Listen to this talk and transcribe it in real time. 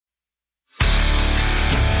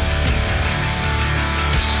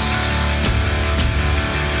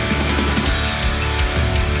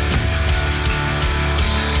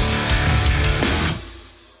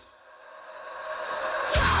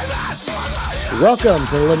Welcome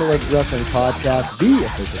to the Limitless Wrestling Podcast, the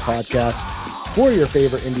official podcast for your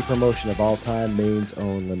favorite indie promotion of all time, Maine's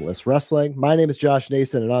own Limitless Wrestling. My name is Josh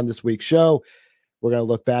Nason, and on this week's show, we're going to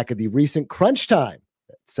look back at the recent crunch time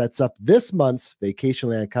that sets up this month's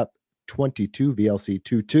Vacationland Cup 22, VLC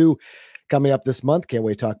 22, coming up this month. Can't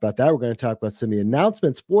wait to talk about that. We're going to talk about some of the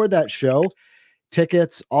announcements for that show,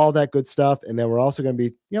 tickets, all that good stuff, and then we're also going to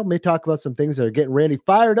be, may talk about some things that are getting Randy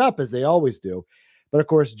fired up, as they always do. But of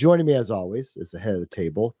course, joining me as always is the head of the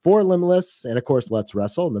table for Limitless and of course, Let's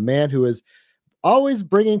Wrestle, and the man who is always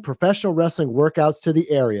bringing professional wrestling workouts to the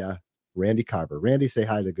area, Randy Carver. Randy, say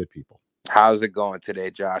hi to the good people. How's it going today,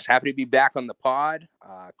 Josh? Happy to be back on the pod.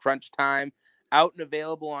 Crunch time, out and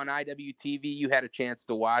available on IWTV. You had a chance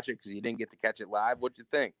to watch it because you didn't get to catch it live. What'd you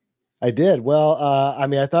think? I did. Well,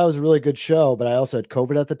 I thought it was a really good show, but I also had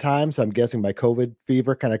COVID at the time, so I'm guessing my COVID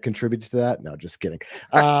fever kind of contributed to that. No, just kidding.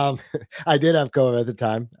 I did have COVID at the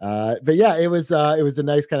time, but yeah, it was a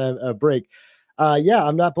nice kind of break. Yeah,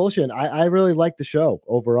 I'm not bullshitting. I really liked the show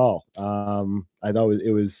overall. I thought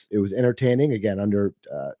it was entertaining. Again, under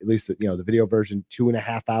at least the video version,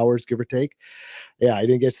 2.5 hours, give or take. Yeah, I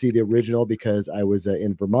didn't get to see the original because I was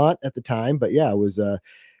in Vermont at the time, but yeah, it was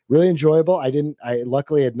really enjoyable. I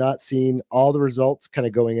luckily had not seen all the results kind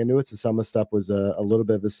of going into it. So some of the stuff was a little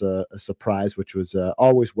bit of a surprise, which was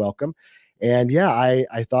always welcome. And yeah,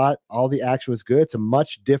 I thought all the action was good. It's a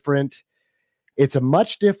much different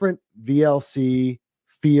VLC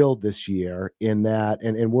field this year in that,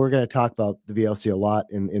 and we're going to talk about the VLC a lot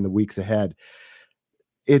in the weeks ahead.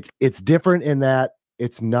 It's different in that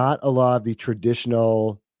it's not a lot of the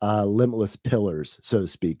traditional limitless pillars, so to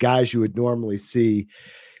speak, guys you would normally see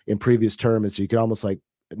in previous tournaments. So you could almost like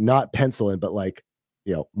not pencil in, but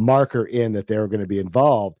marker in that they were going to be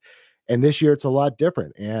involved. And this year it's a lot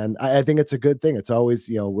different. And I think it's a good thing. It's always,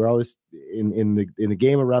 we're always in the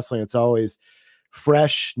game of wrestling. It's always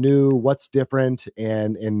fresh, new, what's different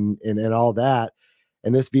and all that.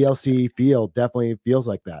 And this VLC field definitely feels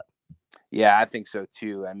like that. Yeah, I think so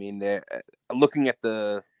too. I mean, they're looking at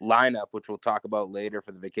the lineup, which we'll talk about later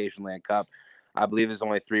for the Vacationland Cup. I believe there's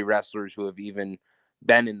only 3 wrestlers who have even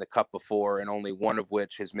been in the cup before, and only one of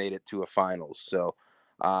which has made it to a finals. So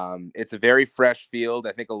it's a very fresh field.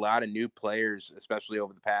 I think a lot of new players, especially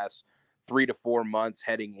over the past 3 to 4 months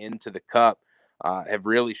heading into the cup, have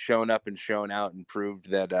really shown up and shown out and proved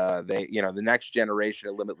that they, the next generation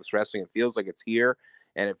of Limitless Wrestling, it feels like it's here,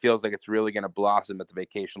 and it feels like it's really going to blossom at the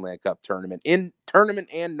Vacationland Cup tournament, in tournament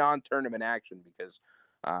and non-tournament action, because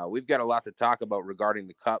we've got a lot to talk about regarding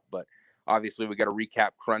the cup. But obviously, we got to recap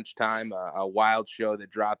Crunch Time, a wild show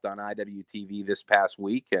that dropped on IWTV this past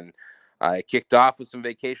week, and it kicked off with some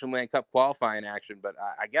Vacationland Cup qualifying action. But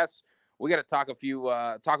I guess we got to talk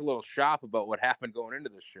a little shop about what happened going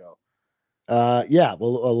into this show. Yeah,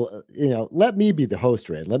 well, let me be the host,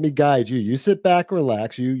 Ray. Let me guide you. You sit back,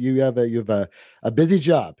 relax. You have a busy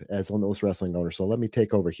job as a Limitless Wrestling owner, so let me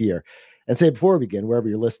take over here and say before we begin, wherever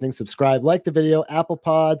you're listening, subscribe, like the video, Apple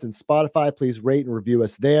Pods and Spotify. Please rate and review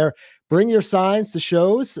us there. Bring your signs to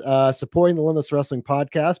shows supporting the Limitless Wrestling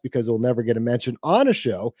Podcast, because it'll never get a mention on a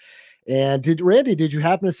show. And Randy, did you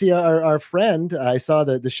happen to see our friend? I saw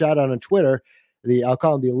the shout out on Twitter. I'll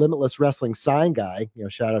call him the Limitless Wrestling sign guy.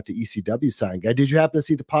 Shout out to ECW sign guy. Did you happen to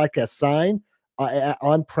see the podcast sign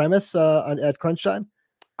on premise at Crunch Time?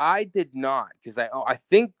 I did not, because I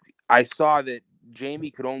think I saw that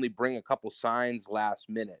Jamie could only bring a couple signs last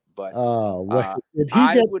minute. But hold on.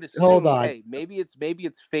 Hey, maybe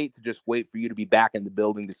it's fate to just wait for you to be back in the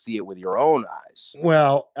building to see it with your own eyes.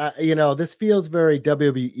 Well, this feels very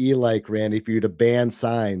WWE like, Randy, for you to ban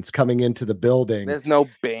signs coming into the building. There's no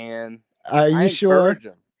ban. Are you sure?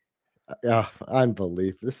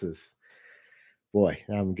 Unbelief. This is, boy,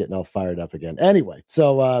 I'm getting all fired up again. Anyway,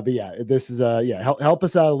 so but yeah, this is help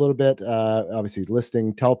us out a little bit. Obviously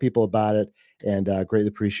listening, tell people about it, and greatly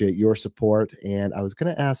appreciate your support. And I was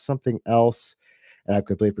going to ask something else, and I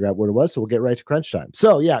completely forgot what it was. So we'll get right to Crunch Time.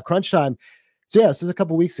 So yeah, Crunch Time. So yeah, this is a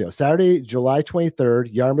couple weeks ago, Saturday, July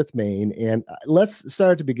 23rd, Yarmouth, Maine. And let's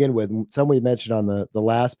start to begin with something we mentioned on the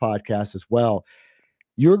last podcast as well.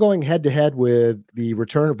 You're going head to head with the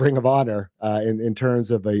return of Ring of Honor in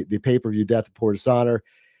terms of the pay-per-view Death of Portis Honor,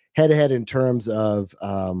 head to head in terms of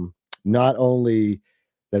not only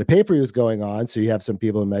that a pay-per-view is going on, so you have some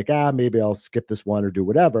people like, maybe I'll skip this one or do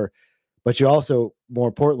whatever, but you also, more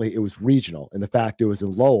importantly, it was regional, and the fact it was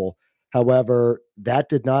in Lowell. However, that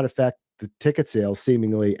did not affect the ticket sales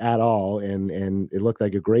seemingly at all, and it looked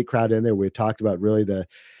like a great crowd in there. We talked about really the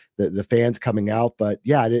fans coming out, but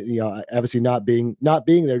yeah, obviously not being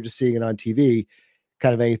there, just seeing it on TV.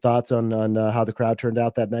 Kind of any thoughts on how the crowd turned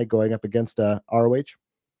out that night going up against ROH?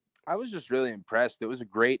 I was just really impressed. It was a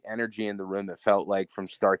great energy in the room. It felt like from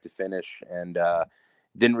start to finish, and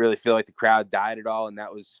didn't really feel like the crowd died at all. And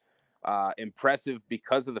that was impressive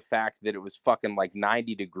because of the fact that it was fucking like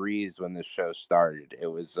 90 degrees when the show started. It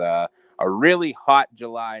was a really hot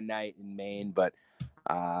July night in Maine, but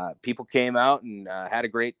people came out and had a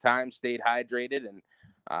great time, stayed hydrated,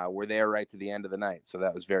 and were there right to the end of the night. So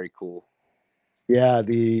that was very cool. Yeah,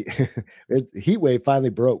 the heat wave finally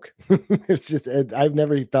broke. It's just I've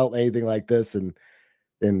never felt anything like this in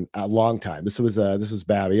a long time. This was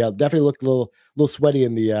bad. But yeah, definitely looked a little sweaty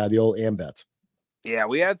in the old Ambets. Yeah,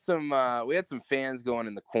 we had some fans going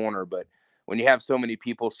in the corner, but when you have so many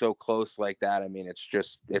people so close like that, I mean,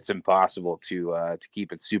 it's impossible to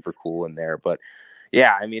keep it super cool in there. But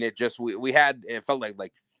yeah, I mean, it felt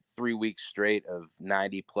like 3 weeks straight of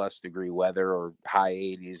 90+ degree weather or high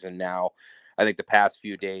 80s, and now I think the past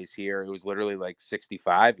few days here it was literally like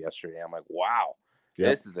 65 yesterday. I'm like, wow, Yep.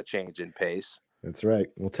 this is a change in pace. That's right.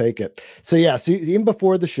 We'll take it. So yeah, so even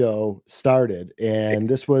before the show started, and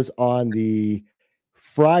this was on the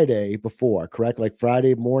Friday before, correct? Like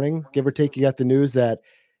Friday morning, give or take, you got the news that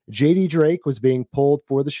JD Drake was being pulled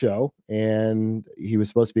for the show, and he was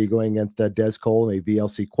supposed to be going against Des Cole in a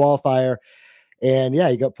VLC qualifier. And yeah,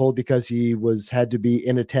 he got pulled because he had to be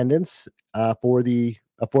in attendance for the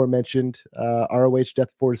aforementioned ROH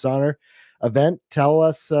Death Before Dishonor event. Tell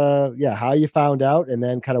us, how you found out, and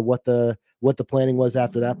then kind of what the planning was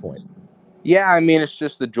after that point. Yeah, I mean, it's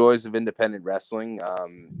just the joys of independent wrestling.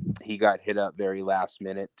 He got hit up very last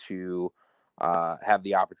minute to have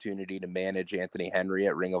the opportunity to manage Anthony Henry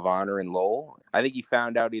at Ring of Honor in Lowell. I think he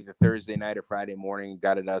found out either Thursday night or Friday morning.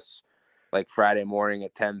 Got at us like Friday morning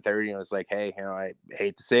at 10:30, and was like, "Hey, I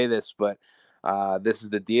hate to say this, but this is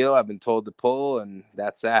the deal. I've been told to pull, and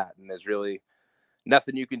that's that." And there's really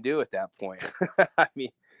nothing you can do at that point. I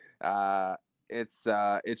mean, uh, it's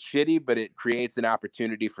shitty, but it creates an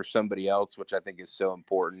opportunity for somebody else, which I think is so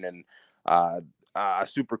important, and a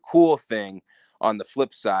super cool thing on the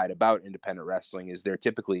flip side about independent wrestling is there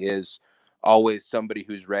typically is always somebody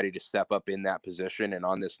who's ready to step up in that position. And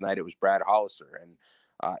on this night, it was Brad Hollister, and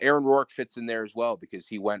Aaron Rourke fits in there as well because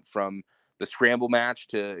he went from the scramble match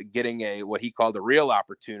to getting what he called a real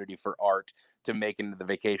opportunity for Art to make into the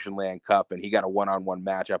Vacationland Cup, and he got a one-on-one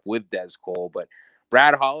matchup with Des Cole. But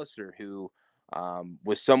Brad Hollister, who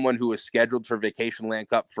was someone who was scheduled for Vacationland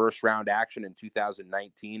Cup first round action in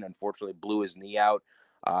 2019, unfortunately blew his knee out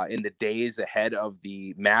in the days ahead of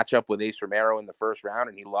the matchup with Ace Romero in the first round,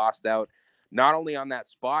 and he lost out not only on that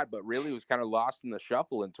spot, but really was kind of lost in the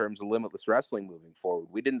shuffle in terms of Limitless Wrestling moving forward.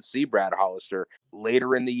 We didn't see Brad Hollister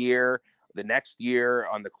later in the year, the next year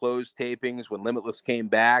on the closed tapings when Limitless came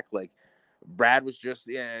back. Like, Brad was just,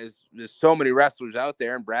 there's so many wrestlers out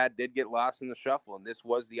there, and Brad did get lost in the shuffle. And this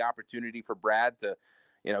was the opportunity for Brad to,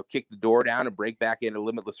 kick the door down and break back into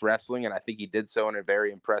Limitless Wrestling. And I think he did so in a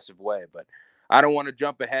very impressive way. But I don't want to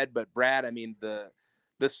jump ahead, but Brad, I mean, the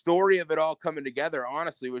story of it all coming together,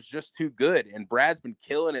 honestly, was just too good. And Brad's been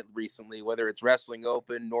killing it recently, whether it's Wrestling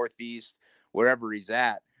Open, Northeast, wherever he's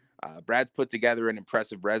at. Brad's put together an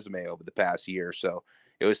impressive resume over the past year. So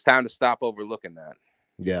it was time to stop overlooking that.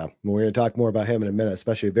 Yeah, we're going to talk more about him in a minute,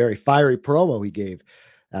 especially a very fiery promo he gave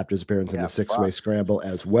after his appearance in the six-way scramble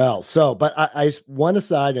as well. So, but I one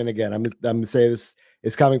aside, and again, I'm going to say this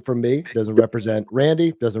is coming from me. Doesn't represent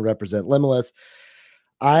Randy, doesn't represent Limitless.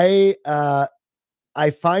 I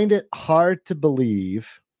find it hard to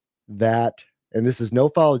believe that, and this is no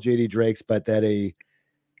fault of JD Drake's, but that a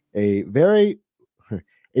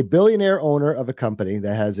billionaire owner of a company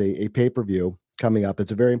that has a pay-per-view coming up,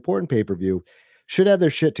 it's a very important pay-per-view, should have their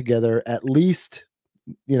shit together at least,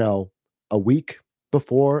 a week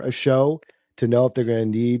before a show to know if they're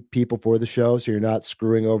going to need people for the show. So you're not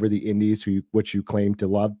screwing over the indies which you claim to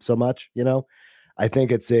love so much. I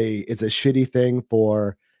think it's a shitty thing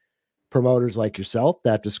for promoters like yourself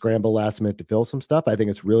that have to scramble last minute to fill some stuff. I think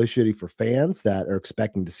it's really shitty for fans that are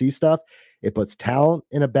expecting to see stuff. It puts talent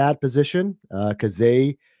in a bad position because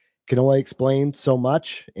they can only explain so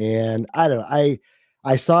much. And I don't know.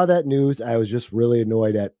 I saw that news. I was just really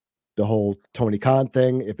annoyed at the whole Tony Khan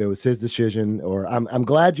thing. If it was his decision, or I'm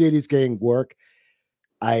glad JD's getting work.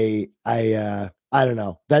 I don't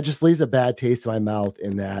know. That just leaves a bad taste in my mouth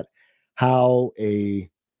in that how Tony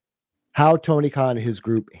Khan and his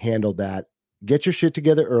group handled that. Get your shit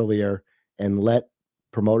together earlier and let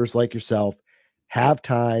promoters like yourself have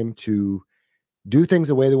time to do things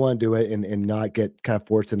the way they want to do it and not get kind of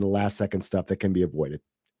forced into last second stuff that can be avoided.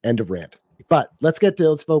 End of rant. But let's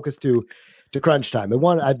focus to crunch time.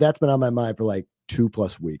 That's been on my mind for like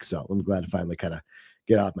 2+ weeks. So I'm glad to finally kind of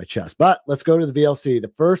get off my chest. But let's go to the VLC.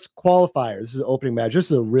 The first qualifier. This is an opening match.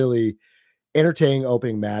 This is a really entertaining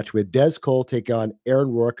opening match with Des Cole taking on Aaron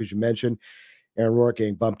Rourke, as you mentioned. Aaron Rourke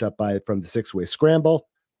getting bumped up from the 6-way scramble.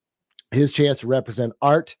 His chance to represent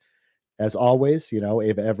Art, as always.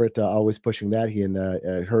 Ava Everett always pushing that. He and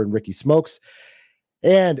her and Ricky Smokes.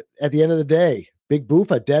 And at the end of the day, Big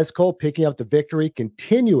Boofa, Des Cole picking up the victory,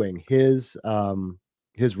 continuing his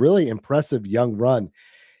really impressive young run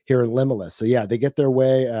here in Limitless. So yeah, they get their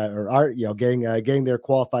way, or Art, getting their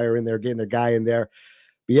qualifier in there, getting their guy in there.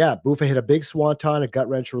 But yeah, Boofa hit a big swanton, a gut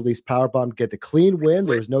wrench release powerbomb, get the clean win.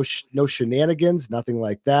 There was no shenanigans, nothing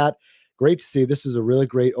like that. Great to see. This is a really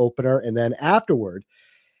great opener. And then afterward,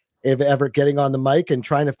 Ava Everett getting on the mic and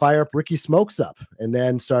trying to fire up Ricky Smokes up, and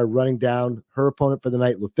then started running down her opponent for the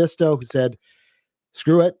night, Lufisto, who said,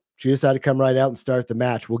 screw it. She decided to come right out and start the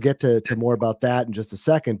match. We'll get to more about that in just a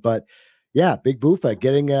second. But yeah, Big Boofa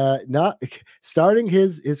getting not starting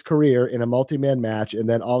his career in a multi-man match, and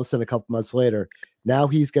then all of a sudden a couple months later, now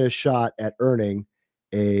he's got a shot at earning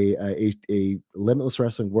a Limitless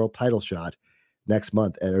Wrestling World title shot next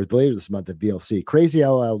month, or later this month at VLC. Crazy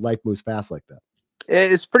how life moves fast like that.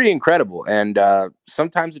 It's pretty incredible. And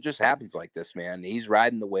sometimes it just happens like this, man. He's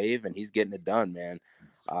riding the wave and he's getting it done, man.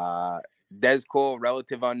 Des Cole,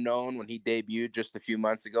 relative unknown when he debuted just a few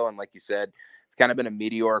months ago. And like you said, it's kind of been a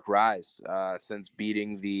meteoric rise since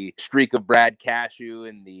beating the streak of Brad Cashew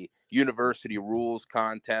in the University Rules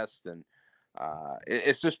contest. And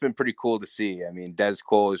it's just been pretty cool to see. I mean, Des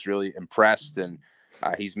Cole is really impressed, and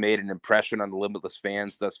he's made an impression on the Limitless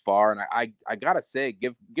fans thus far. And I gotta say,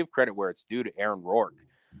 give credit where it's due to Aaron Rourke.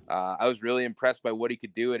 I was really impressed by what he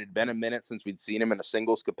could do. It had been a minute since we'd seen him in a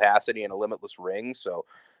singles capacity in a Limitless ring, so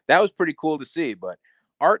that was pretty cool to see. But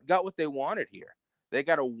Art got what they wanted here. They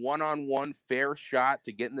got a one-on-one fair shot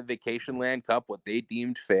to get in the Vacationland Cup, what they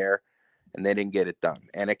deemed fair, and they didn't get it done.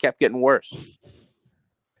 And it kept getting worse.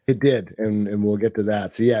 It did, and we'll get to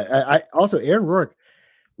that. So yeah, I also Aaron Rourke,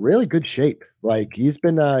 really good shape. Like he's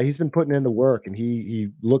been putting in the work, and he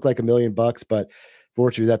looked like $1 million, but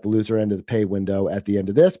fortunately, he's at the loser end of the pay window at the end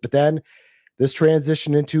of this. But then this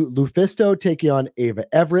transitioned into Lufisto taking on Ava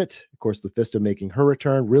Everett. Of course, Lufisto making her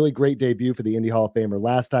return. Really great debut for the Indie Hall of Famer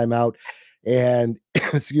last time out, and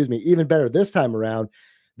excuse me, even better this time around.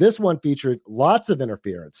 This one featured lots of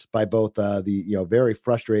interference by both the very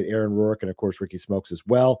frustrated Aaron Rourke and of course Ricky Smokes as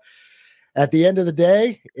well. At the end of the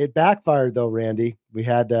day, it backfired though, Randy. We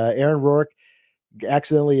had Aaron Rourke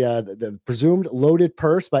accidentally the presumed loaded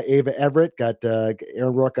purse by Ava Everett. Aaron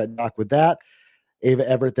Rourke got knocked with that. Ava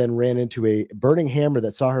Everett then ran into a burning hammer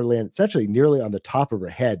that saw her land essentially nearly on the top of her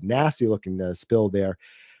head. Nasty looking spill there.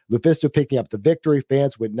 Lufisto picking up the victory.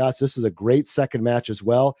 Fans went nuts. This is a great second match as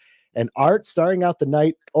well. And Art starting out the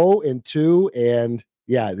night 0-2. And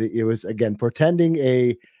yeah, it was again portending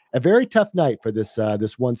a very tough night for this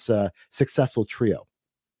once successful trio.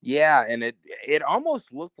 Yeah, and it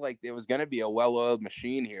almost looked like there was going to be a well-oiled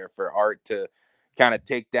machine here for Art to kind of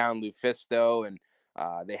take down Lufisto, and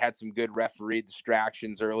they had some good referee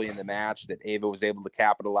distractions early in the match that Ava was able to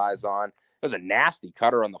capitalize on. There was a nasty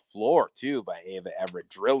cutter on the floor, too, by Ava Everett,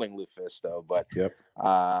 drilling Lufisto. But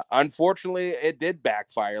unfortunately, it did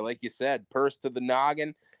backfire. Like you said, purse to the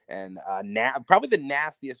noggin, and probably the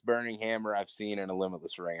nastiest burning hammer I've seen in a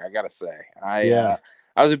Limitless ring, I got to say. I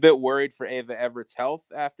was a bit worried for Ava Everett's health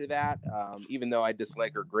after that, even though I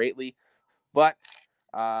dislike her greatly. But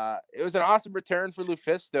it was an awesome return for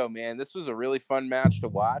Lufisto, man. This was a really fun match to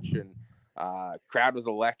watch, and crowd was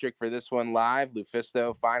electric for this one live.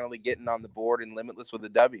 Lufisto finally getting on the board in Limitless with a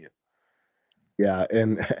W. Yeah,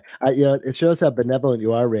 and it shows how benevolent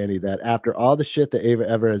you are, Randy, that after all the shit that Ava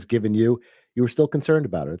Everett has given you, you were still concerned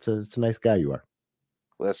about her. It's a nice guy you are.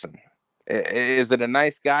 Listen, is it a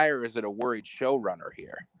nice guy or is it a worried showrunner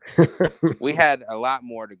here? We had a lot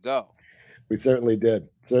more to go. We certainly did.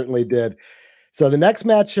 So the next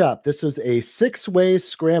match up, this was a 6-way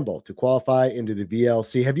scramble to qualify into the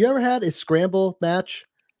VLC. Have you ever had a scramble match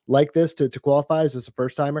like this to qualify? Is this a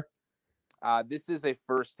first timer? This is a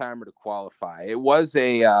first timer to qualify. It was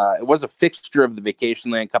a fixture of the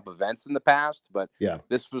Vacationland Cup events in the past, but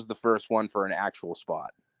this was the first one for an actual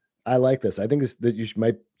spot. I like this. I think you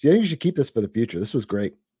should keep this for the future. This was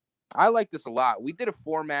great. I like this a lot. We did a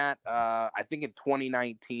format, I think in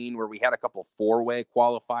 2019, where we had a couple 4-way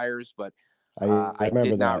qualifiers, but I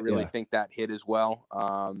did not really think that hit as well.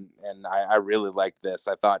 And I really liked this.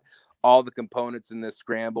 I thought all the components in this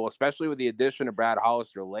scramble, especially with the addition of Brad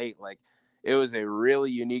Hollister late, like it was a really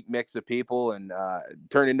unique mix of people and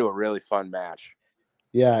turned into a really fun match.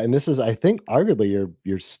 Yeah, and this is, I think, arguably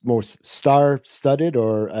your most star-studded,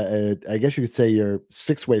 or I guess you could say your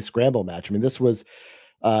six-way scramble match. I mean, this was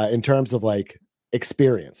in terms of like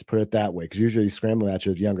experience, put it that way, because usually scramble matches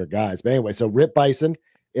with younger guys. But anyway, so Rip Bison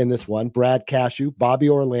in this one, Brad Cashew, Bobby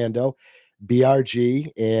Orlando,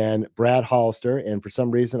 BRG, and Brad Hollister. And for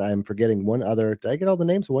some reason, I'm forgetting one other. Did I get all the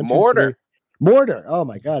names? One, two, Mortar. three. Mortar. Oh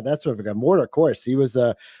my God, that's what I forgot. Mortar, of course. He was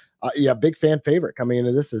yeah, big fan favorite coming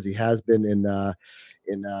into this, as he has been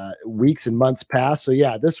in weeks and months past. So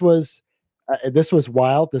yeah, this was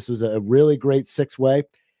wild. This was a really great six-way.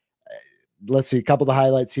 Let's see a couple of the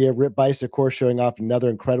highlights here. Rip Bison, of course, showing off another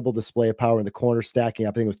incredible display of power in the corner, stacking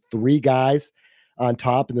up. I think it was three guys on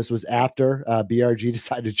top, and this was after BRG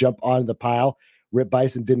decided to jump on the pile. Rip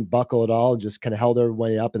Bison didn't buckle at all and just kind of held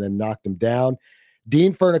everybody up and then knocked him down.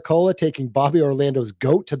 Dean Fernicola taking Bobby Orlando's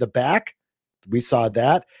goat to the back. We saw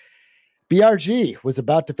that. BRG was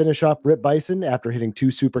about to finish off Rip Bison after hitting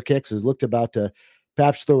two super kicks. As looked about to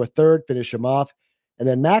perhaps throw a third, finish him off. And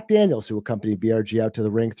then Mac Daniels, who accompanied BRG out to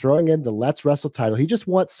the ring, throwing in the Let's Wrestle title. He just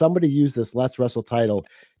wants somebody to use this Let's Wrestle title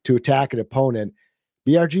to attack an opponent.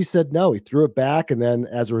 BRG said no. He threw it back, and then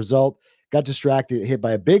as a result, got distracted, hit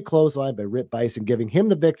by a big clothesline by Rip Bison, giving him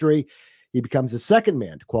the victory. He becomes the second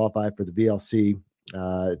man to qualify for the VLC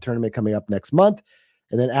tournament coming up next month.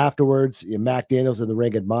 And then afterwards, Mac Daniels in the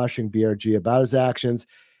ring admonishing BRG about his actions,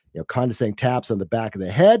 condescending taps on the back of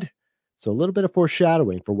the head. So a little bit of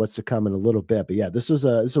foreshadowing for what's to come in a little bit. But yeah, this is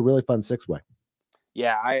a really fun six-way.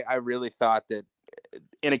 Yeah, I really thought that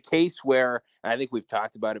in a case where, and I think we've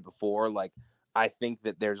talked about it before, like I think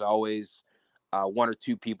that there's always one or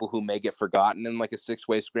two people who may get forgotten in like a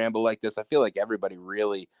six-way scramble like this. I feel like everybody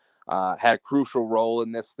really had a crucial role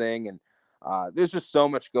in this thing, and there's just so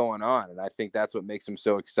much going on, and I think that's what makes him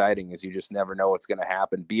so exciting, is you just never know what's going to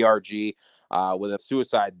happen. BRG with a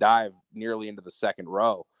suicide dive nearly into the second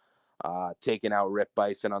row, taking out Rip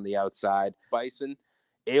Bison on the outside. Bison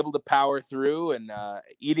able to power through and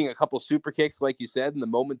eating a couple super kicks, like you said, and the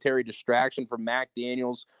momentary distraction from Mac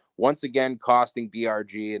Daniels once again costing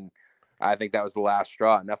BRG, and I think that was the last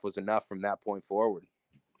straw. Enough was enough from that point forward.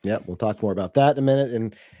 Yeah, we'll talk more about that in a minute,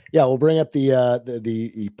 and yeah, we'll bring up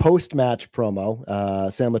the post match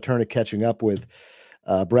promo. Sam Laterna catching up with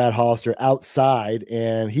Brad Hollister outside,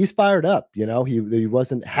 and he's fired up. He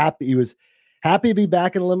wasn't happy. He was happy to be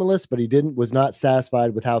back in Limitless, but was not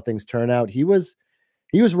satisfied with how things turn out. He was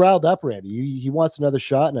riled up, Randy. He wants another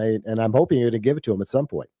shot, and I'm hoping you're going to give it to him at some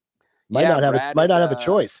point. Might not have a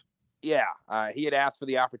choice. Yeah, he had asked for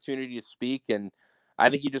the opportunity to speak, and I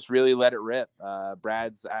think he just really let it rip.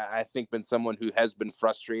 Brad's, I think, been someone who has been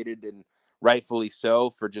frustrated, and rightfully so,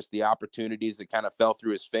 for just the opportunities that kind of fell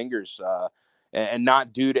through his fingers, and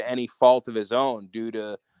not due to any fault of his own, due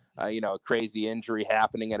to a crazy injury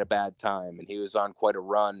happening at a bad time. And he was on quite a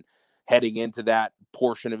run heading into that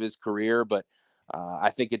portion of his career, but I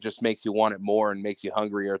think it just makes you want it more and makes you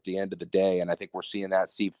hungrier at the end of the day. And I think we're seeing that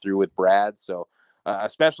seep through with Brad. So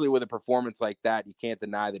especially with a performance like that, you can't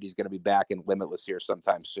deny that he's going to be back in Limitless here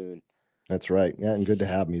sometime soon. That's right. Yeah, and good to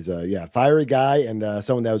have him. He's a fiery guy, and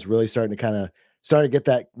someone that was really starting to get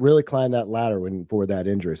that, really climb that ladder for that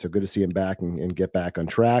injury. So good to see him back and get back on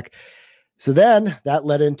track. So then that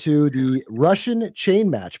led into the Russian chain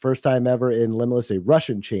match. First time ever in Limitless, a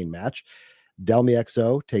Russian chain match. Delmi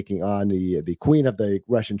XO taking on the queen of the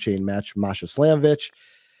Russian chain match, Masha Slamovich.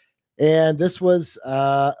 And this was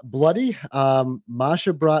bloody.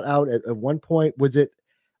 Masha brought out at one point, was it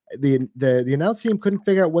the announce team couldn't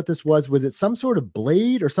figure out what this was? Was it some sort of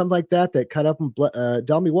blade or something like that cut up?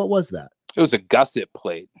 Delmi, what was that? It was a gusset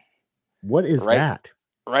plate. What is that?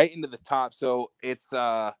 Right into the top. So it's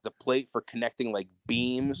the plate for connecting like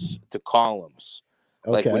beams to columns.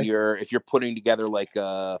 Okay. Like if you're putting together like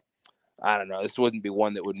I don't know, this wouldn't be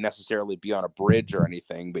one that would necessarily be on a bridge or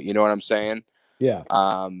anything, but you know what I'm saying? Yeah.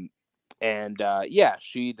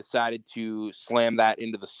 She decided to slam that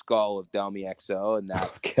into the skull of Delmi XO, and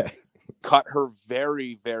that cut her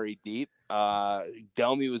very, very deep.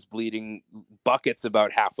 Delmi was bleeding buckets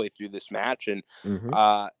about halfway through this match, and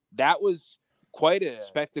that was quite a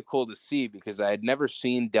spectacle to see, because I had never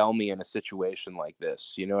seen Delmi in a situation like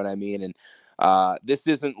this. You know what I mean? And this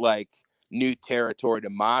isn't like new territory to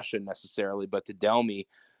Masha necessarily, but to Delmi,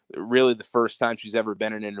 really the first time she's ever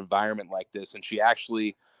been in an environment like this. And she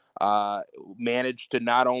actually managed to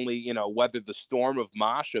not only, weather the storm of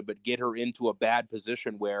Masha, but get her into a bad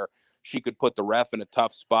position where she could put the ref in a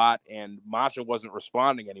tough spot, and Masha wasn't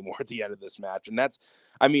responding anymore at the end of this match. And that's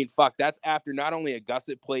after not only a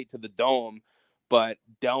gusset plate to the dome, but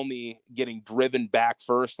Delmi getting driven back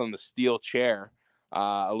first on the steel chair,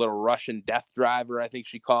 a little Russian death driver, I think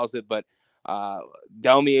she calls it. But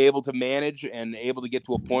Delmy able to manage and able to get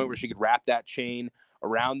to a point where she could wrap that chain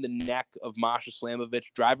around the neck of Masha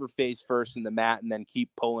Slamovich, drive her face first in the mat, and then keep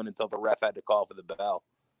pulling until the ref had to call for the bell.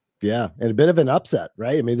 Yeah, and a bit of an upset,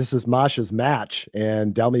 right? I mean, this is Masha's match,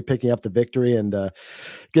 and Delmy picking up the victory and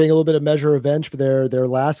getting a little bit of measure of revenge for their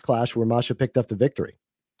last clash where Masha picked up the victory.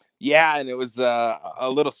 Yeah, and it was a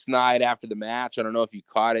little snide after the match. I don't know if you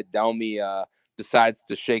caught it. Delmy decides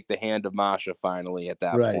to shake the hand of Masha finally at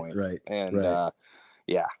that point. Right. And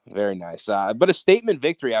yeah, very nice. But a statement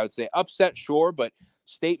victory, I would say. Upset, sure, but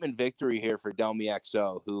statement victory here for Delmy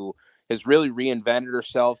XO, who has really reinvented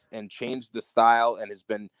herself and changed the style and has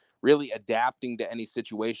been really adapting to any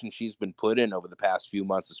situation she's been put in over the past few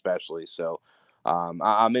months, especially. So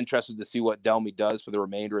I'm interested to see what Delmy does for the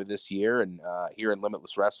remainder of this year and here in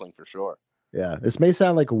Limitless Wrestling for sure. Yeah, this may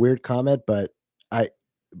sound like a weird comment, but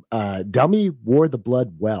Delmy wore the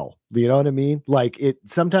blood well. You know what I mean? Like it.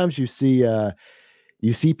 Sometimes you see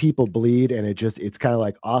people bleed, and it's kind of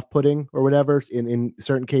like off-putting or whatever. In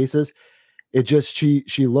certain cases,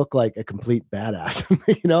 she looked like a complete badass.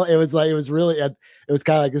 You know, it was really it was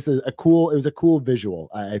kind of like it was a cool visual,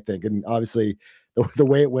 I think, and obviously the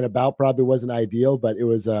way it went about probably wasn't ideal, but it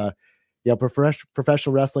was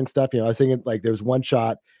professional wrestling stuff. You know, I was thinking like there was one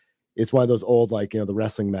shot. It's one of those old, like, the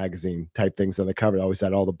wrestling magazine type things on the cover. It always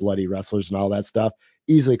had all the bloody wrestlers and all that stuff.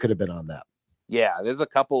 Easily could have been on that. Yeah, there's a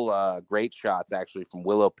couple great shots actually from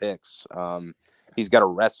Willow Picks. He's got a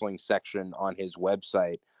wrestling section on his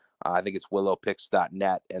website. I think it's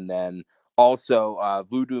willowpicks.net. And then also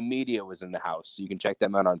Voodoo Media was in the house. So you can check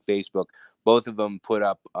them out on Facebook. Both of them put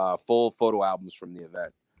up full photo albums from the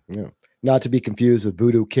event. Yeah. Not to be confused with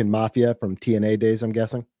Voodoo Kin Mafia from TNA days, I'm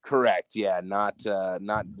guessing. Correct. Yeah, not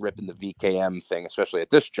ripping the VKM thing, especially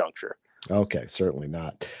at this juncture. Okay, certainly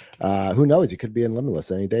not. Who knows? He could be in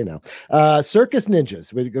Limitless any day now. Circus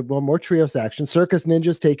Ninjas. We got one more trios action. Circus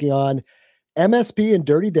Ninjas taking on MSP and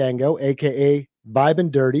Dirty Dango, aka Vibe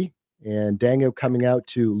and Dirty, and Dango coming out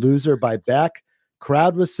to Loser by Beck.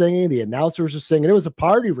 Crowd was singing, the announcers were singing. It was a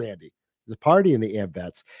party, Randy. It was a party in the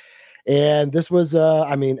Ambets. And this was,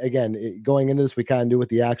 again, going into this, we kind of knew what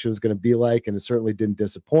the action was going to be like, and it certainly didn't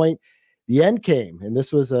disappoint. The end came, and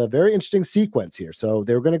this was a very interesting sequence here. So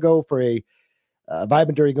they were going to go for a Vibe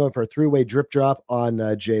and Dirty going for a three-way drip drop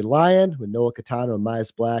on Jay Lyon with Noah Katano and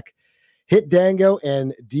Myas Black. Hit Dango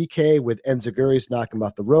and DK with Enziguris knock him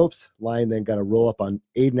off the ropes. Lyon then got a roll up on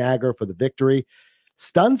Aiden Agger for the victory.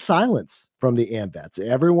 Stunned silence from the Ambets.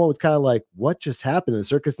 Everyone was kind of like, what just happened? The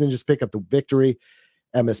Circus Ninjas pick up the victory.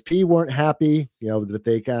 MSP weren't happy, but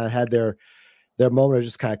they kind of had their moment to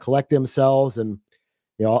just kind of collect themselves. And,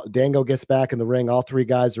 Dango gets back in the ring. All three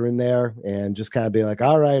guys are in there and just kind of being like,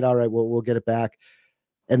 all right, we'll get it back.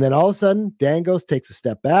 And then all of a sudden, Dangos takes a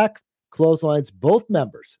step back, clotheslines both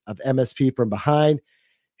members of MSP from behind,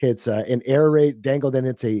 hits an air raid. Dango then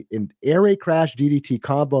hits an air raid crash DDT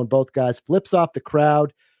combo on both guys, flips off the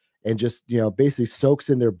crowd, and just, basically soaks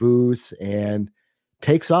in their booze and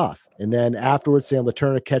takes off. And then afterwards, Sam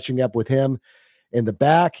Latourna catching up with him in the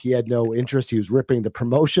back. He had no interest. He was ripping the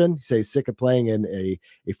promotion. He said he's sick of playing in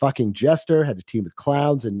a fucking jester, had a team with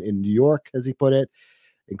clowns in New York, as he put it,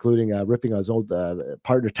 including ripping on his old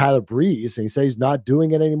partner, Tyler Breeze. And he said he's not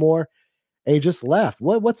doing it anymore. And he just left.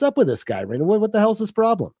 What's up with this guy, Raina? What the hell's his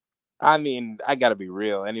problem? I mean, I got to be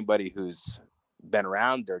real. Anybody who's been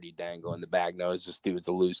around Dirty Dango in the bag knows this dude's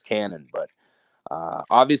a loose cannon, but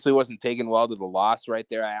obviously wasn't taken well to the loss right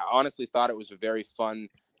there. I honestly thought it was a very fun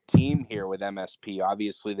team here with MSP.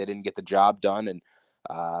 Obviously, they didn't get the job done, and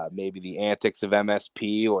maybe the antics of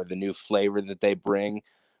MSP or the new flavor that they bring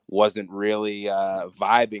wasn't really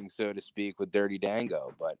vibing, so to speak, with Dirty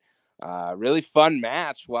Dango. But really fun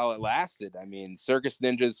match while it lasted. I mean, Circus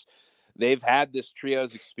Ninjas, they've had this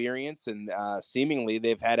trios experience, and seemingly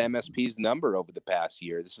they've had MSP's number over the past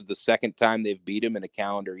year. This is the second time they've beat him in a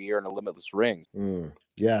calendar year in a Limitless ring.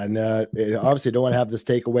 Yeah, and obviously don't want to have this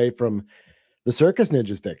take away from the Circus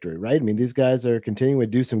Ninjas victory, right? I mean, these guys are continuing to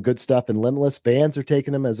do some good stuff in Limitless. Fans are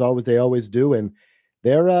taking them as always, they always do, and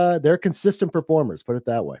they're consistent performers, put it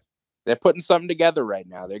that way. They're putting something together right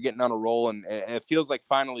now. They're getting on a roll, and it feels like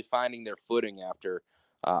finally finding their footing after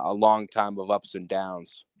a long time of ups and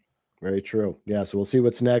downs. Very true. Yeah, so we'll see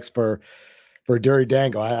what's next for Dirty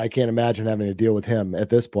Dango. I can't imagine having to deal with him at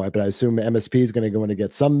this point, but I assume MSP is going to go in to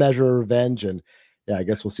get some measure of revenge, and yeah, I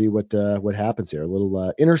guess we'll see what happens here. A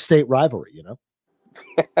little interstate rivalry,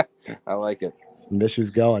 I like it. Some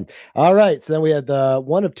issues going. All right, so then we had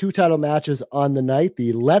one of two title matches on the night.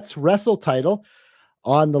 The Let's Wrestle title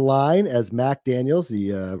on the line as Mac Daniels,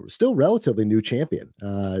 the still relatively new champion,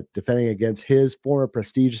 defending against his former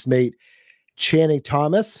prestigious mate, Channing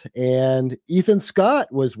Thomas, and Ethan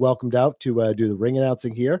Scott was welcomed out to do the ring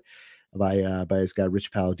announcing here by his guy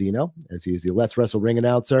Rich Palladino, as he is the Let's Wrestle ring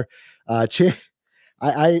announcer.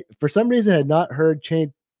 I for some reason had not heard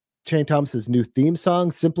Channing Thomas's new theme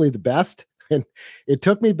song, "Simply the Best," and it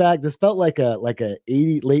took me back. This felt like a late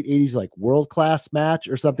 80s like world class match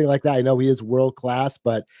or something like that. I know he is world class,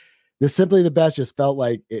 but this "Simply the Best" just felt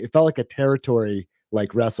like a territory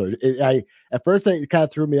like wrestler. At first it kind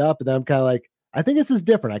of threw me up, and then I'm kind of like, I think this is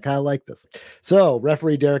different. I kind of like this. So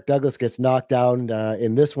referee Derek Douglas gets knocked down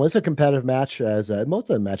in this one. It's a competitive match, as most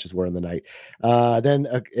of the matches were in the night. Then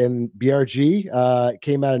in BRG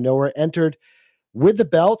came out of nowhere, entered with the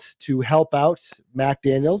belt to help out Mac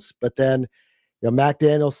Daniels, but then Mac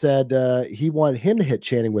Daniels said he wanted him to hit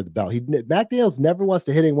Channing with the belt. Mac Daniels never wants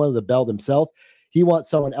to hit anyone with the belt himself. He wants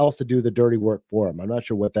someone else to do the dirty work for him. I'm not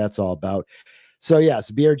sure what that's all about. So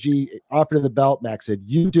BRG offered him the belt. Mac said,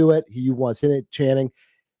 "You do it." He wants hit Channing,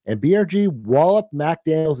 and BRG walloped Mac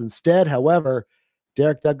Daniels instead. However,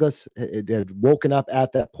 Derek Douglas had woken up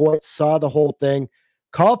at that point, saw the whole thing,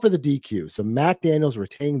 called for the DQ. So Mac Daniels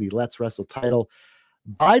retaining the Let's Wrestle title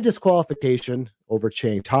by disqualification over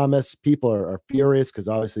Channing Thomas. People are furious because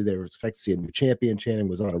obviously they were expecting to see a new champion. Channing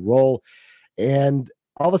was on a roll. And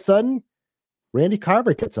all of a sudden, Randy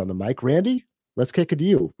Carver gets on the mic. Randy, let's kick it to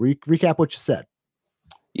you. Recap what you said.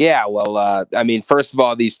 Yeah, well, I mean, first of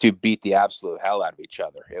all, these two beat the absolute hell out of each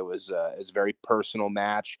other. It was a very personal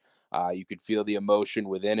match. You could feel the emotion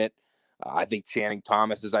within it. I think Channing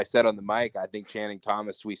Thomas, as I said on the mic, I think Channing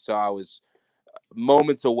Thomas we saw was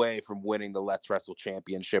moments away from winning the Let's Wrestle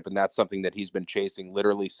Championship, and that's something that he's been chasing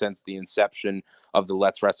literally since the inception of the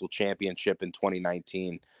Let's Wrestle Championship in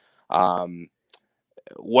 2019.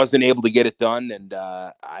 Wasn't able to get it done, and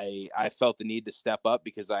I felt the need to step up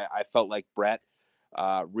because I felt like Brett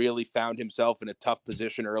really found himself in a tough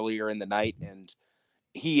position earlier in the night, and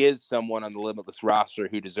he is someone on the Limitless roster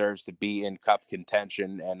who deserves to be in Cup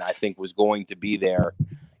contention, and I think was going to be there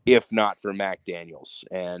if not for Mac Daniels,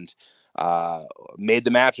 and made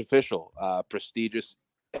the match official. Prestigious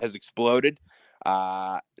has exploded.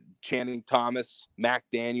 Channing Thomas, Mac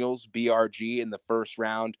Daniels, BRG in the first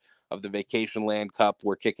round of the Vacationland Cup.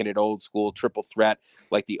 We're kicking it old school, triple threat,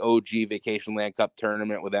 like the OG Vacationland Cup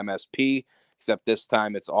tournament with MSP, except this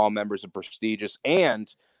time it's all members of Prestigious.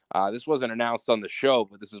 And this wasn't announced on the show,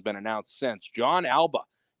 but this has been announced since. John Alba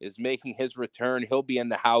is making his return. He'll be in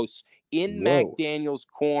the house in Mac Daniels'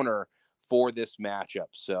 corner for this matchup.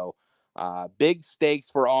 So big stakes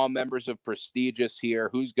for all members of Prestigious here.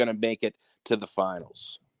 Who's going to make it to the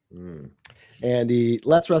finals? And the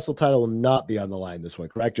Let's Wrestle title will not be on the line this one,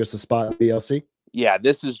 correct? Just a spot in VLC? Yeah,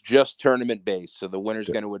 this is just tournament based. So the winner's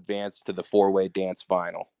going to advance to the four-way dance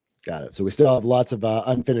final. Got it. So we still have lots of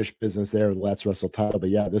unfinished business there with the Let's Wrestle title. But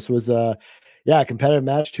yeah, this was a competitive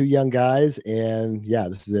match, two young guys. And yeah,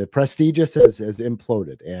 this is Prestigious has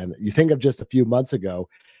imploded. And you think of just a few months ago,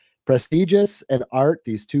 Prestigious and Art,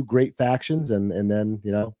 these two great factions, and then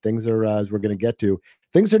things are as we're going to get to.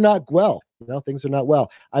 Things are not well. Things are not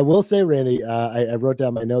well. I will say, Randy, I wrote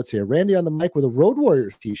down my notes here. Randy on the mic with a Road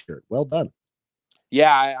Warriors t-shirt. Well done.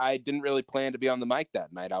 Yeah, I didn't really plan to be on the mic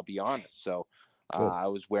that night, I'll be honest. So I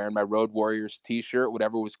was wearing my Road Warriors t-shirt,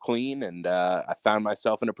 whatever was clean, and I found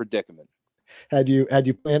myself in a predicament. Had you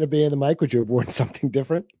planned to be in the mic? Would you have worn something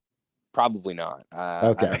different? Probably not.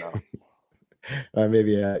 Okay. I don't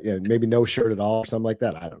know. Maybe no shirt at all or something like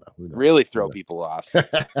that. I don't know. Really throw people off.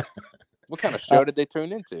 What kind of show did they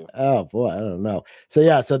tune into? Oh boy, I don't know. So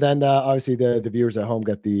then obviously the viewers at home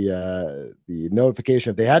got the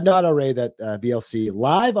notification if they had not already that VLC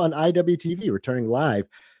live on IWTV returning live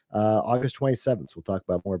August 27th. So we'll talk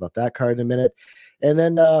about more about that card in a minute. And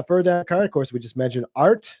then further down the card, of course, we just mentioned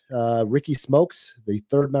Art, Ricky Smokes, the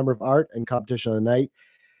third member of Art in competition of the night,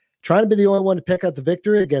 trying to be the only one to pick up the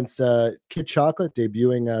victory against Kid Chocolate,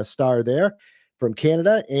 debuting star there from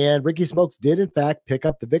Canada. And Ricky Smokes did, in fact, pick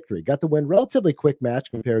up the victory. Got the win. Relatively quick match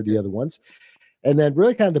compared to the other ones. And then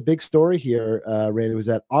really kind of the big story here, Randy, was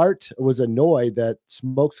that Art was annoyed that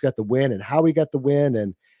Smokes got the win and how he got the win.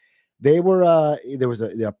 And they were there was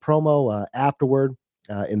a promo afterward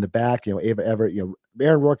in the back, Ava Everett,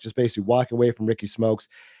 Aaron Rourke just basically walking away from Ricky Smokes.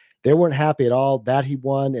 They weren't happy at all that he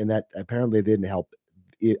won, and that apparently didn't help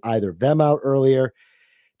either of them out earlier.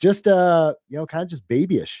 Just kind of just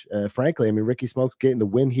babyish, frankly. I mean, Ricky Smokes getting the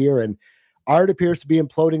win here, and Art appears to be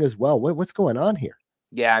imploding as well. What's going on here?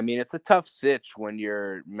 Yeah, I mean, it's a tough sitch when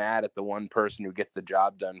you're mad at the one person who gets the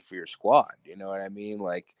job done for your squad. You know what I mean?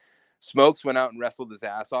 Like, Smokes went out and wrestled his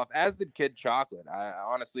ass off, as did Kid Chocolate.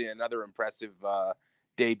 Honestly, another impressive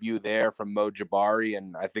debut there from Mo Jabari,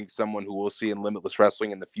 and I think someone who we'll see in Limitless Wrestling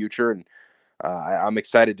in the future. And I'm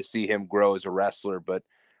excited to see him grow as a wrestler. But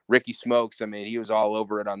Ricky Smokes, I mean, he was all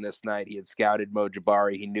over it on this night. He had scouted Mo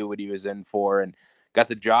Jabari. He knew what he was in for and got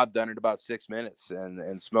the job done in about 6 minutes.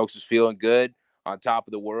 And Smokes was feeling good, on top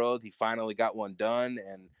of the world. He finally got one done.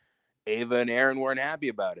 And Ava and Aaron weren't happy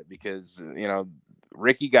about it because,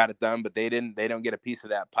 Ricky got it done, but they don't get a piece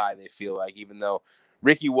of that pie, they feel like, even though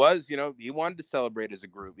Ricky was, he wanted to celebrate as a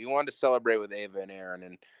group. He wanted to celebrate with Ava and Aaron,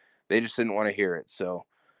 and they just didn't want to hear it. So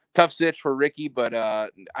tough sitch for Ricky, but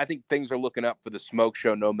I think things are looking up for the Smoke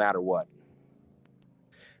Show no matter what.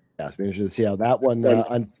 Yeah, it's interesting to see how that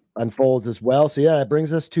one unfolds as well. So yeah, it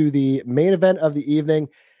brings us to the main event of the evening.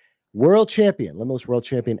 World champion, Limitless world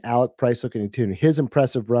champion Alec Price, looking to continue his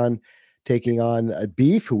impressive run, taking on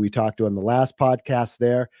Beef, who we talked to on the last podcast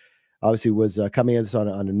there. Obviously was coming in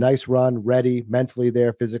on a nice run, ready, mentally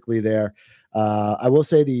there, physically there. I will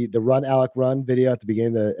say the Run Alec Run video at the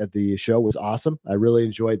beginning of the show was awesome. I really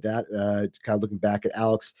enjoyed that. Kind of looking back at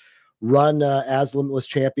Alec's run as Limitless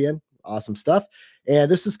champion. Awesome stuff. And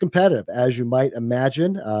this is competitive, as you might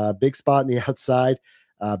imagine. Big spot on the outside.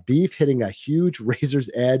 Beef hitting a huge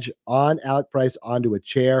razor's edge on Alec Price onto a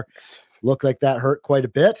chair. Looked like that hurt quite a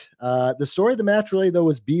bit. The story of the match really, though,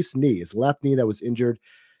 was Beef's knee, his left knee that was injured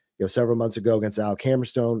several months ago against Alex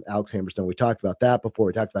Hammerstone. We talked about that before.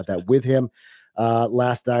 We talked about that with him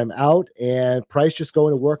last time out. And Price just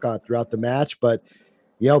going to work on it throughout the match. But,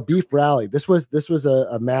 Beef rallied. This was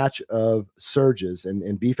a match of surges,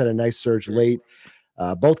 and Beef had a nice surge late.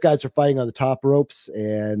 Both guys are fighting on the top ropes,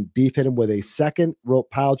 and Beef hit him with a second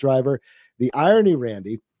rope pile driver. The irony,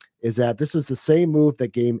 Randy, is that this was the same move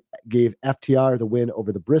that gave FTR the win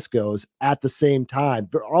over the Briscoes at the same time,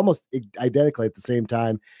 almost identically at the same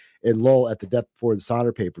time in Lowell at the Death Before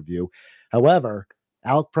Dishonor pay-per-view. However,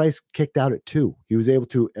 Alec Price kicked out at 2. He was able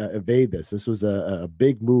to evade this. This was a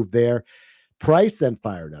big move there. Price then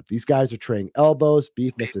fired up. These guys are trading elbows.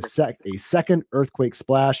 Beef makes a second earthquake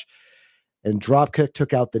splash, and drop kick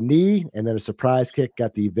took out the knee, and then a surprise kick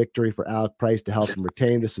got the victory for Alec Price to help him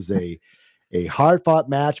retain. This is a hard-fought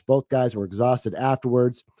match. Both guys were exhausted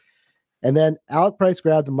afterwards. And then Alec Price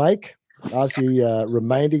grabbed the mic, obviously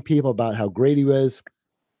reminding people about how great he was,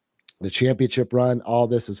 the championship run, all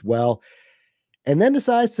this as well. And then he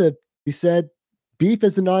said, Beef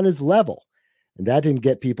isn't on his level. And that didn't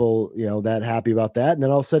get people, that happy about that. And then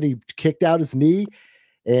all of a sudden he kicked out his knee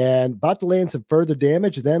and about to land some further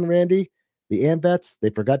damage. Then, Randy, the Ambets, they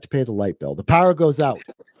forgot to pay the light bill. The power goes out.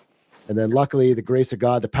 And then luckily, the grace of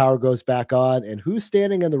God, the power goes back on. And who's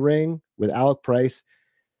standing in the ring with Alec Price?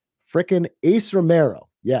 Frickin' Ace Romero.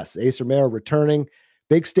 Yes, Ace Romero returning.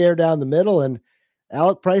 Big stare down the middle. And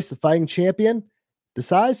Alec Price, the fighting champion,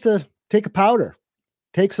 decides to take a powder.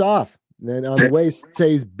 Takes off. And then on the way,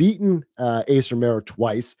 say he's beaten Ace Romero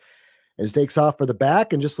twice. And just takes off for the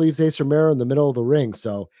back and just leaves Ace Romero in the middle of the ring.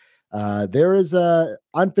 So there is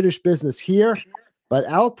unfinished business here. But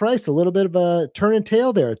Alec Price, a little bit of a turn and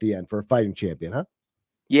tail there at the end for a fighting champion, huh?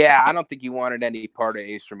 Yeah, I don't think he wanted any part of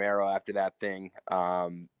Ace Romero after that thing.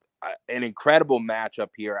 An incredible matchup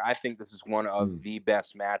here. I think this is one of the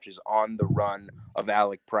best matches on the run of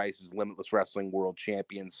Alec Price as Limitless Wrestling World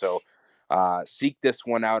Champion. So seek this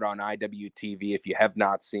one out on IWTV if you have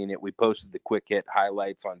not seen it. We posted the quick hit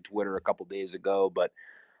highlights on Twitter a couple days ago. But,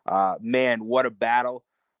 man, what a battle.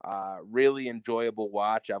 Really enjoyable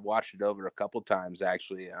watch. I've watched it over a couple times,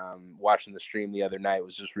 actually. Watching the stream the other night,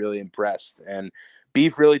 was just really impressed. And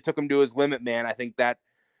Beef really took him to his limit, man. I think that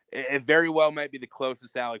it very well might be the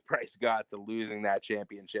closest Alec Price got to losing that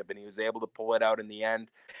championship, and he was able to pull it out in the end.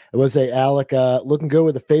 I would say Alec looking good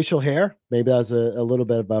with the facial hair. Maybe that was a little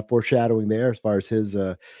bit of foreshadowing there as far as his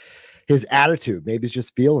attitude. Maybe he's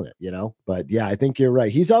just feeling it, But yeah, I think you're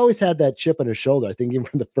right. He's always had that chip on his shoulder. I think even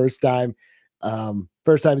from the first time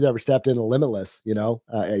he's ever stepped into Limitless,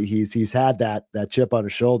 he's had that chip on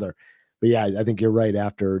his shoulder. But yeah, I think you're right.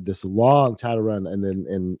 After this long title run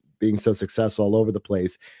and being so successful all over the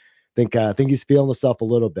place, I think he's feeling himself a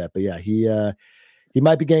little bit. But yeah, he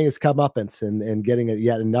might be getting his comeuppance and getting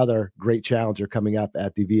yet another great challenger coming up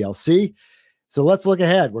at the VLC. So let's look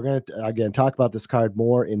ahead. We're going to again talk about this card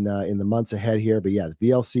more in the months ahead here. But yeah, the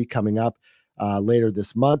VLC coming up later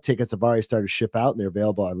this month. Tickets have already started to ship out, and they're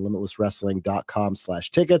available on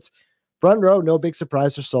limitlesswrestling.com/tickets. Front row, no big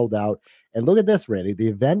surprise, are sold out. And look at this, Randy. The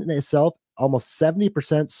event in itself, almost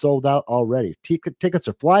 70% sold out already. Tickets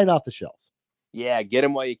are flying off the shelves. Yeah, get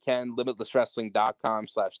them while you can.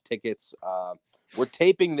 Limitlesswrestling.com/tickets. We're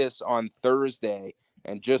taping this on Thursday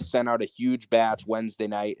and just sent out a huge batch Wednesday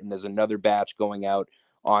night, and there's another batch going out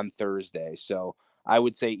on Thursday. So I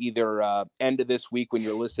would say either end of this week when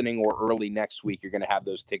you're listening or early next week, you're going to have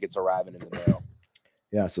those tickets arriving in the mail.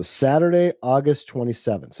 Yeah, so Saturday, August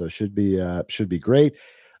 27th. So should be great.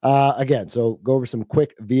 Again, so go over some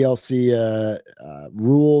quick VLC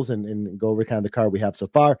rules and go over kind of the card we have so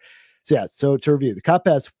far. So yeah, so to review, the Cup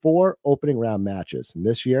has 4 opening round matches, and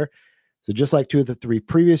this year, so just like 2 of the 3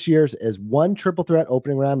 previous years, is 1 triple threat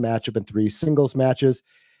opening round matchup and 3 singles matches.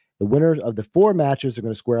 The winners of the 4 matches are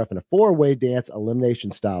going to square up in a 4-way dance elimination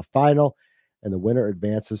style final, and the winner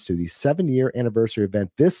advances to the 7-year anniversary event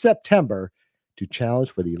this September to challenge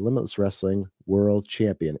for the Limitless Wrestling World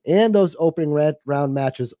Champion. And those opening round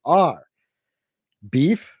matches are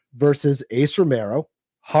Beef versus Ace Romero,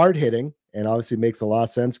 hard hitting, and obviously makes a lot of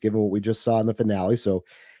sense given what we just saw in the finale. So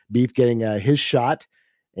Beef getting his shot,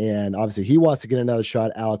 and obviously he wants to get another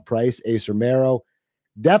shot. Alec Price, Ace Romero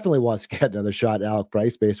definitely wants to get another shot. Alec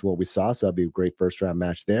Price, based on what we saw, so that'll be a great first round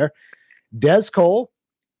match there. Des Cole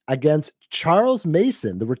against Charles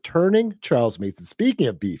Mason, the returning Charles Mason. Speaking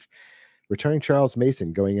of Beef, returning Charles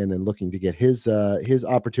Mason going in and looking to get his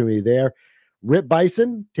opportunity there. Rip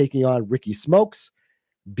Bison taking on Ricky Smokes.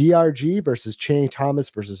 BRG versus Channing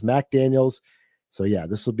Thomas versus Mac Daniels. So yeah,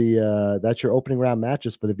 this will be that's your opening round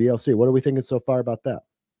matches for the VLC. What are we thinking so far about that?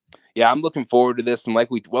 Yeah, I'm looking forward to this, and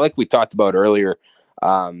like we talked about earlier,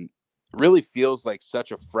 really feels like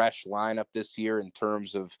such a fresh lineup this year in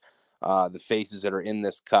terms of the faces that are in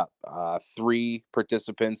this cup. 3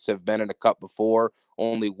 participants have been in a cup before,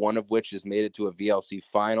 only one of which has made it to a VLC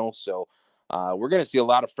final. So we're going to see a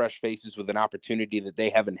lot of fresh faces with an opportunity that they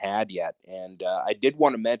haven't had yet. And I did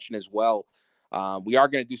want to mention as well, we are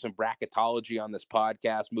going to do some bracketology on this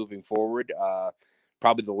podcast moving forward.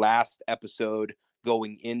 Probably the last episode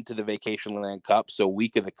going into the Vacationland Cup. So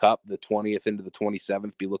week of the Cup, the 20th into the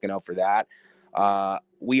 27th, be looking out for that.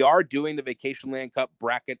 We are doing the Vacationland Cup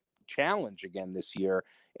bracket challenge again this year.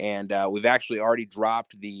 And we've actually already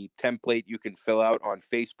dropped the template you can fill out on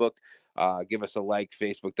Facebook. Give us a like,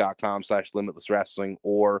 facebook.com/limitless wrestling,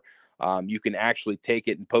 or you can actually take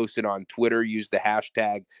it and post it on Twitter. Use the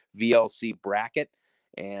hashtag VLC bracket,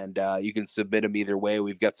 and you can submit them either way.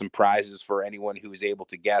 We've got some prizes for anyone who is able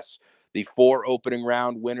to guess the 4 opening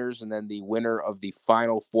round winners, and then the winner of the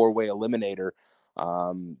final 4-way eliminator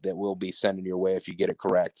that we'll be sending your way if you get it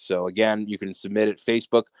correct. So again, you can submit it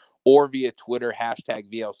Facebook or via Twitter,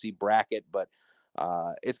 hashtag VLC bracket. But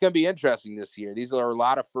it's going to be interesting this year. These are a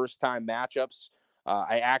lot of first-time matchups.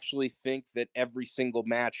 I actually think that every single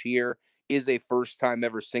match here is a first-time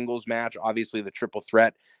ever singles match. Obviously, the triple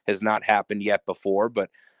threat has not happened yet before, but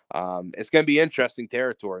it's going to be interesting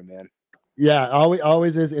territory, man. Yeah,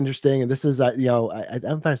 always is interesting. And this is, I don't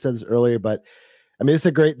know if I said this earlier, but I mean, it's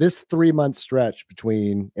this 3-month stretch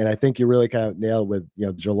between, and I think you really kind of nailed with,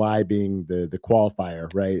 July being the qualifier,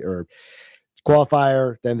 right? Or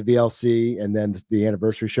qualifier, then the VLC, and then the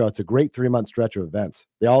anniversary show. It's a great 3-month stretch of events.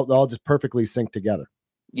 They all just perfectly sync together.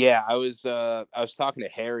 Yeah, I was talking to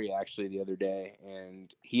Harry actually the other day,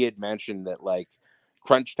 and he had mentioned that like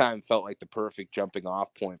crunch time felt like the perfect jumping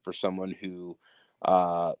off point for someone who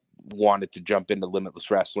wanted to jump into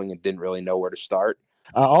Limitless Wrestling and didn't really know where to start.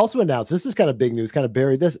 Also announced, this is kind of big news, kind of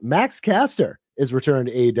buried this. Max Caster is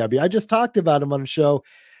returning to AEW. I just talked about him on a show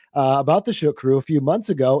about the Shook Crew a few months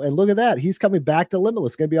ago, and look at that. He's coming back to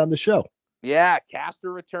Limitless, going to be on the show. Yeah,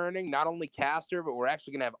 Caster returning. Not only Caster, but we're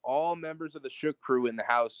actually going to have all members of the Shook Crew in the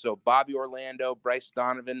house. So Bobby Orlando, Bryce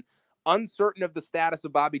Donovan, uncertain of the status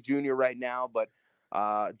of Bobby Jr. right now, but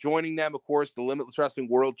joining them, of course, the Limitless Wrestling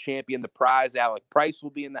World Champion, the prize, Alec Price, will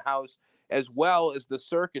be in the house, as well as the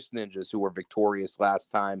Circus Ninjas, who were victorious last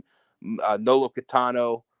time. Nolo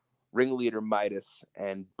Catano, Ringleader Midas,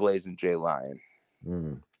 and Blazing J Lion. I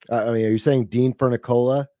mean, are you saying Dean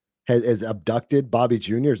Furnicola has abducted Bobby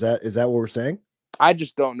Jr.? Is that what we're saying? I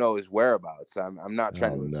just don't know his whereabouts. I'm not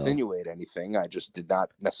trying to insinuate anything. I just did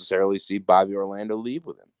not necessarily see Bobby Orlando leave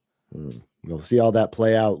with him. We'll see all that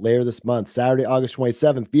play out later this month, Saturday, August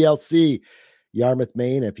 27th, VLC, Yarmouth,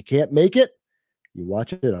 Maine. If you can't make it, you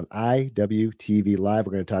watch it on IWTV Live.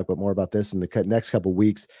 We're going to talk about more about this in the next couple of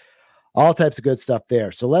weeks. All types of good stuff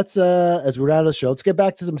there. So let's, as we round the show, let's get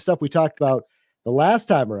back to some stuff we talked about the last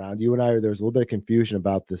time around. You and I, there was a little bit of confusion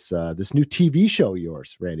about this new TV show of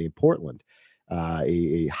yours, Randy, in Portland,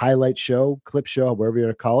 a highlight show, clip show, whatever you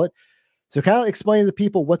want to call it. So kind of explain to the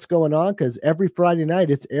people what's going on, because every Friday night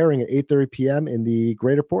it's airing at 8:30 p.m. in the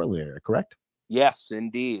greater Portland area, correct? Yes,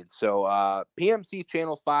 indeed. So PMC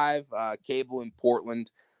Channel 5, cable in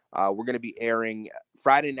Portland. We're going to be airing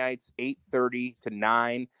Friday nights, 8:30 to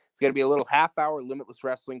 9. It's going to be a little half-hour Limitless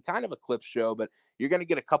Wrestling, kind of a clip show, but you're going to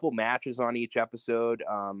get a couple matches on each episode,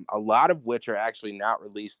 a lot of which are actually not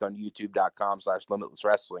released on youtube.com/limitless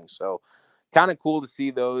wrestling. So kind of cool to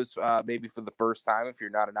see those maybe for the first time if you're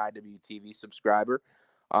not an IWTV subscriber.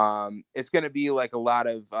 It's going to be like a lot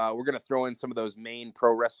of we're going to throw in some of those main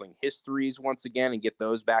pro wrestling histories once again and get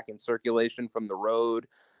those back in circulation from the road.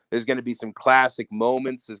 There's going to be some classic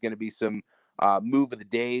moments. There's going to be some move of the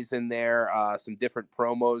days in there, some different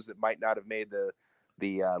promos that might not have made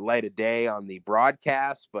the light of day on the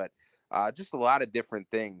broadcast, but just a lot of different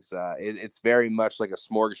things. It's very much like a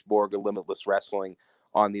smorgasbord of Limitless Wrestling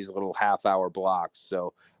on these little half-hour blocks.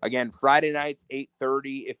 So again, Friday nights,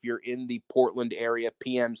 8:30 if you're in the Portland area,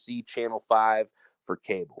 PMC Channel 5 for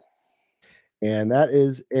cable. And that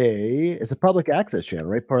is it's a public access channel,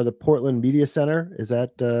 right? Part of the Portland Media Center. Is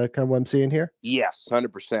that kind of what I'm seeing here? Yes,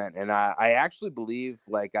 100%. And I actually believe,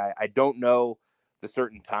 like, I don't know the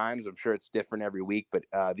certain times. I'm sure it's different every week, but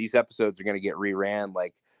these episodes are going to get reran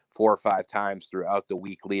like 4 or 5 times throughout the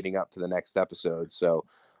week leading up to the next episode. So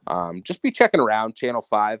just be checking around Channel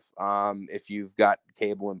 5 if you've got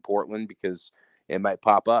cable in Portland, because it might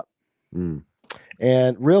pop up.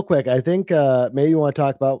 And real quick, I think maybe you want to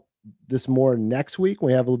talk about this more next week when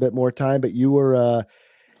we have a little bit more time, but you're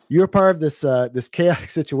part of this this chaotic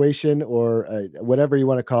situation, or whatever you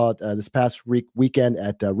want to call it, this past weekend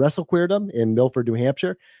at Wrestle Queerdom in Milford, New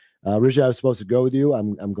Hampshire. Originally I was supposed to go with you.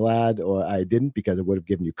 I'm glad I didn't, because it would have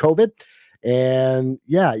given you COVID. And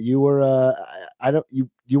yeah, you were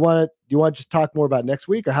you want to just talk more about next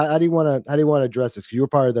week, or how do you want to address this? Because you were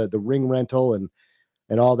part of the ring rental and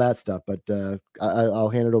all that stuff, but I'll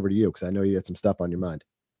hand it over to you, because I know you had some stuff on your mind.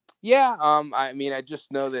 Yeah, I mean, I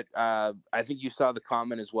just know that I think you saw the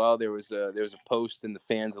comment as well. There was a post in the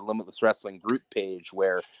Fans of Limitless Wrestling group page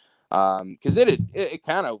where, because it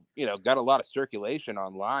kind of got a lot of circulation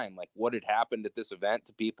online, like what had happened at this event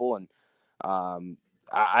to people, and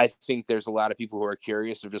I think there's a lot of people who are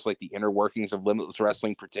curious of just like the inner workings of Limitless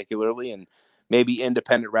Wrestling, particularly, and maybe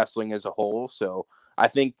independent wrestling as a whole. So I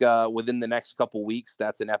think within the next couple weeks,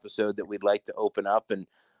 that's an episode that we'd like to open up and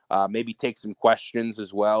maybe take some questions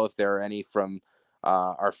as well, if there are any from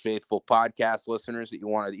our faithful podcast listeners that you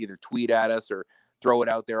want to either tweet at us or throw it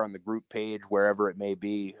out there on the group page, wherever it may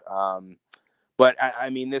be. But I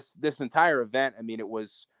mean, this entire event, I mean,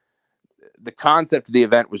 the concept of the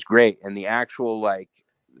event was great, and the actual like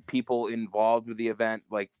people involved with the event,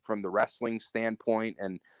 like from the wrestling standpoint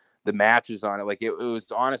and the matches on it, like it was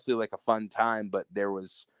honestly like a fun time, but there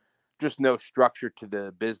was just no structure to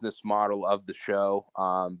the business model of the show.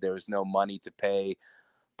 There was no money to pay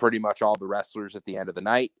pretty much all the wrestlers at the end of the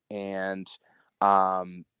night. And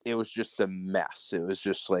it was just a mess. It was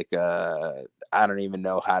just like, I don't even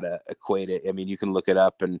know how to equate it. I mean, you can look it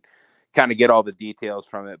up and kind of get all the details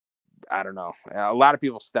from it. I don't know. A lot of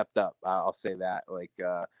people stepped up. I'll say that. Like,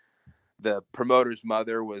 the promoter's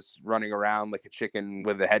mother was running around like a chicken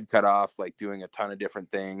with a head cut off, like doing a ton of different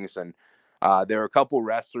things. And there are a couple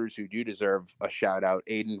wrestlers who do deserve a shout out.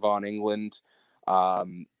 Aiden Von England,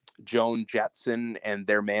 Joan Jetson, and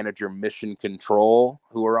their manager Mission Control,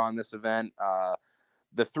 who are on this event.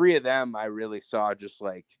 The three of them I really saw just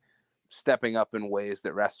like stepping up in ways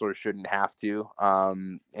that wrestlers shouldn't have to,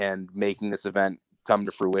 and making this event come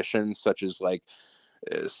to fruition, such as like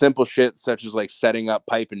simple shit such as like setting up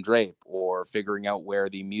pipe and drape, or figuring out where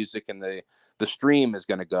the music and the stream is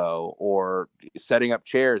going to go, or setting up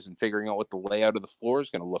chairs and figuring out what the layout of the floor is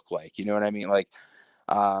going to look like. You know what I mean? Like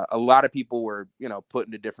a lot of people were, put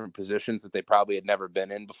into different positions that they probably had never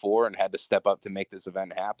been in before and had to step up to make this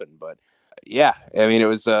event happen. But yeah, I mean, it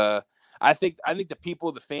was, I think the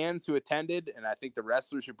people, the fans who attended, and I think the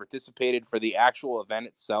wrestlers who participated for the actual event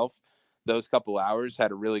itself, those couple hours,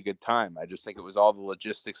 had a really good time. I just think it was all the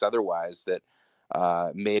logistics otherwise that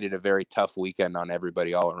made it a very tough weekend on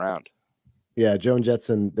everybody all around. Yeah, Joan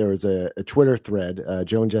Jetson, there was a Twitter thread,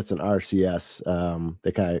 Joan Jetson RCS,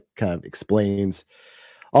 that kind of explains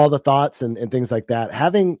all the thoughts and things like that. I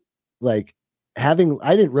didn't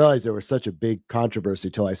realize there was such a big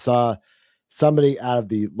controversy till I saw somebody out of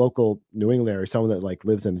the local New England area, someone that like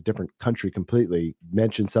lives in a different country completely,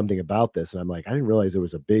 mentioned something about this. And I'm like, I didn't realize there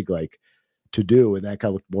was a big like to do. And that kind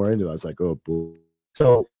of looked more into it. I was like, oh, boo.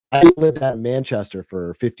 So I lived out in Manchester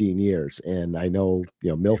for 15 years, and I know,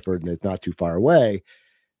 Milford, and it's not too far away.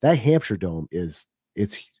 That Hampshire Dome it's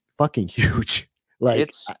fucking huge. Like,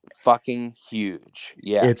 it's fucking huge.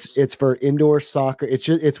 Yeah. It's for indoor soccer.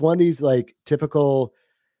 It's one of these like typical,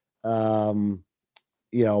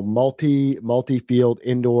 multi-field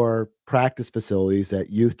indoor practice facilities that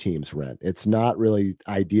youth teams rent. It's not really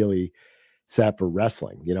ideally set for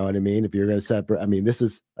wrestling. You know what I mean? If you're going to this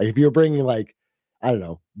is like, if you're bringing like, I don't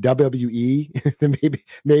know, WWE, then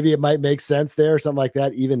maybe it might make sense there or something like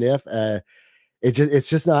that. Even if, it's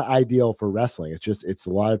just not ideal for wrestling. It's a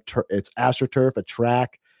lot of it's AstroTurf, a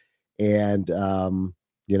track, and not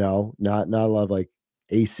a lot of like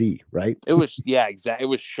AC, right? It was, yeah, exactly. It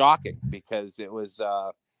was shocking because it was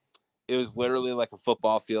literally like a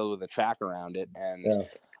football field with a track around it, and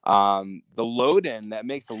the load in that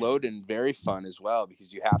makes the load in very fun as well,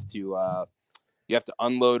 because you have to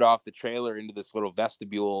unload off the trailer into this little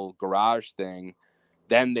vestibule garage thing.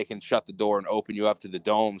 Then they can shut the door and open you up to the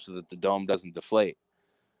dome so that the dome doesn't deflate.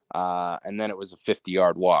 And then it was a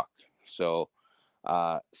 50-yard walk. So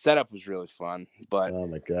setup was really fun. But oh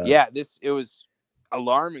my God. Yeah, it was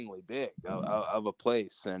alarmingly big of a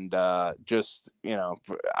place. And just,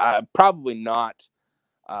 probably not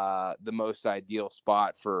the most ideal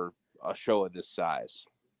spot for a show of this size.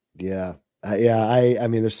 Yeah. I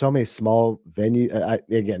mean, there's so many small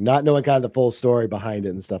again, not knowing kind of the full story behind it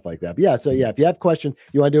and stuff like that. But yeah, so yeah, if you have questions,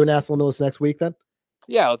 you want to do an Ask Limitless next week then?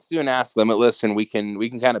 Yeah, let's do an Ask Limitless, and we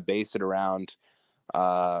can kind of base it around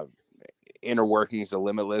inner workings of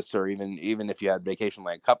Limitless, or even if you had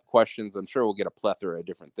Vacationland Cup questions, I'm sure we'll get a plethora of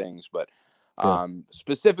different things. But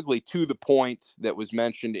specifically to the point that was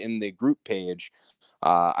mentioned in the group page,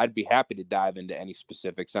 I'd be happy to dive into any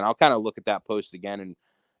specifics, and I'll kind of look at that post again, and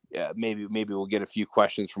maybe we'll get a few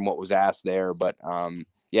questions from what was asked there. But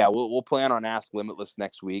yeah, we'll plan on Ask Limitless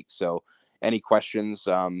next week. So any questions,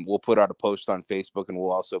 we'll put out a post on Facebook, and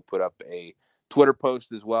we'll also put up a Twitter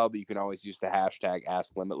post as well. But you can always use the hashtag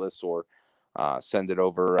Ask Limitless, or send it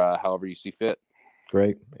over however you see fit.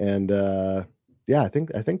 Great. And yeah, I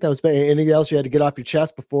think that was better. Anything else you had to get off your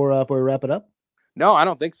chest before we wrap it up? No, I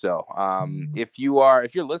don't think so. If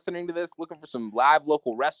you're listening to this, looking for some live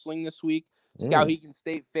local wrestling this week, Skowhegan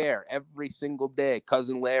State Fair every single day.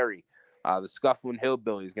 Cousin Larry, the Scufflin'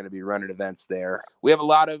 Hillbilly, is going to be running events there. We have a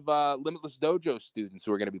lot of Limitless Dojo students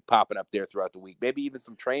who are going to be popping up there throughout the week, maybe even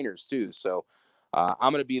some trainers too. So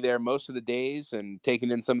I'm going to be there most of the days and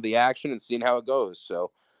taking in some of the action and seeing how it goes.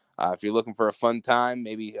 So if you're looking for a fun time,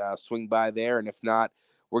 maybe swing by there. And if not,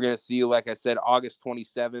 we're going to see you, like I said, August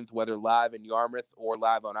 27th, whether live in Yarmouth or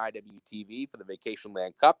live on IWTV for the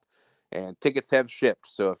Vacationland Cup. And tickets have shipped.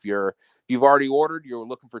 So if you've already ordered, you're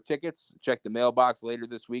looking for tickets, check the mailbox later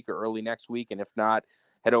this week or early next week. And if not,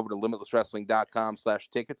 head over to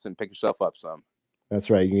limitlesswrestling.com/tickets and pick yourself up some. That's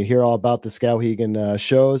right. You can hear all about the Skowhegan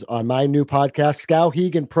shows on my new podcast,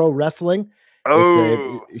 Skowhegan Pro Wrestling.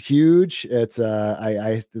 Oh, it's huge. It's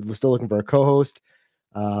I'm still looking for a co-host.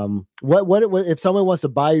 What if someone wants to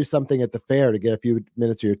buy you something at the fair to get a few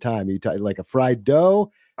minutes of your time? You like a fried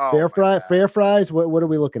dough, fair fries. What are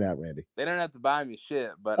we looking at, Randy? They don't have to buy me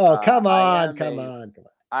shit, but come on.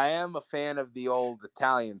 I am a fan of the old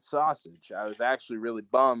Italian sausage. I was actually really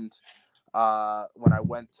bummed when I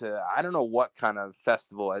went to, I don't know what kind of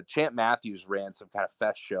festival. Champ Matthews ran some kind of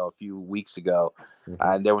fest show a few weeks ago,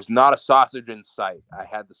 and there was not a sausage in sight. I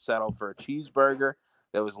had to settle for a cheeseburger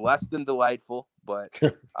that was less than delightful, but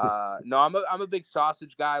no, I'm a big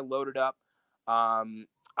sausage guy, loaded up.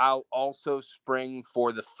 I'll also spring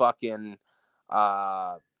for the fucking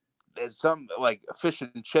there's some like fish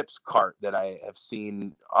and chips cart that I have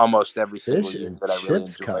seen almost every single year that I really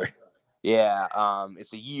enjoy. Cart. Yeah,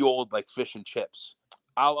 it's a ye old like fish and chips.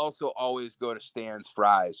 I'll also always go to Stan's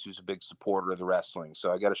Fries, who's a big supporter of the wrestling.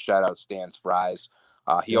 So I got to shout out Stan's Fries.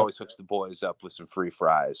 He always hooks the boys up with some free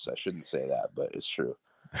fries. I shouldn't say that, but it's true.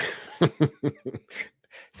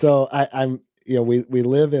 So I'm, we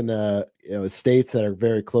live in states that are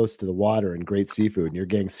very close to the water and great seafood, and you're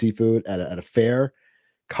getting seafood at a fair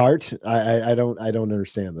cart. I don't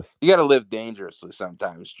understand this. You got to live dangerously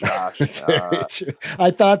sometimes, Josh.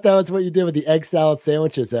 I thought that was what you did with the egg salad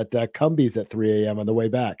sandwiches at Cumbies at 3 a.m. on the way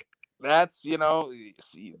back. That's, you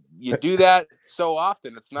do that so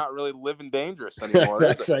often, it's not really living dangerous anymore.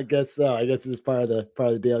 I guess so. I guess it's part of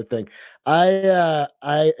the daily thing. The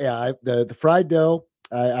fried dough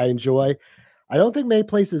I enjoy. I don't think many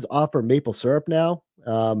places offer maple syrup now.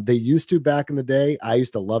 They used to back in the day. I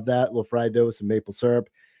used to love that little fried dough with some maple syrup.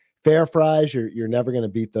 Fair fries, you're never going to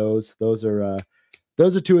beat those. Those are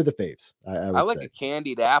two of the faves. I like a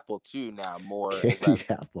candied apple too now more. Candied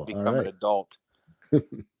apple. Become an adult.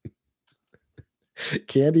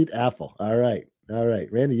 Candied apple. All right.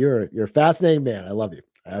 Randy, you're a fascinating man. I love you.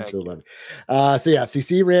 I absolutely love you. So yeah, if you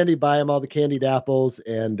see Randy, buy him all the candied apples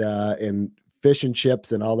and fish and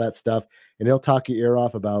chips and all that stuff, and he'll talk your ear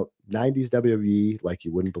off about 90s WWE like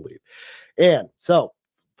you wouldn't believe. And so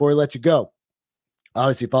before we let you go,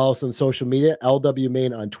 obviously follow us on social media, LW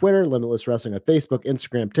Main on Twitter, Limitless Wrestling on Facebook,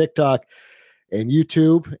 Instagram, TikTok, and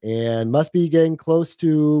YouTube, and must be getting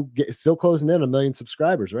still closing in 1 million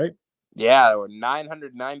subscribers, right? Yeah, we're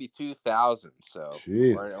 992,000, so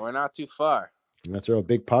we're not too far. Let's throw a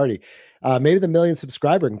big party. Maybe the 1,000,000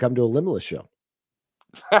 subscriber can come to a Limitless show.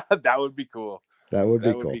 That would be cool. That would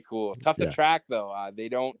be cool. Tough to track though. They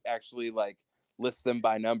don't actually like list them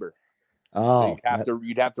by number. Oh, so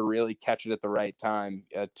you'd have to really catch it at the right time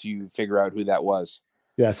to figure out who that was.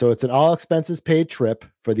 Yeah, so it's an all expenses paid trip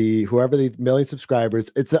for whoever the 1,000,000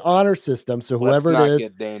 subscribers. It's an honor system, so whoever Let's it not is,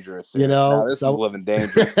 get dangerous. you know, this is living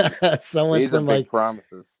dangerous. someone These from are big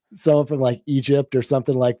promises. Someone from like Egypt or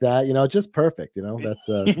something like that. You know, just perfect. You know, that's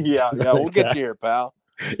yeah, we'll get you here, pal.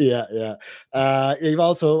 Yeah. You've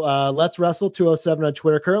also Let's Wrestle 207 on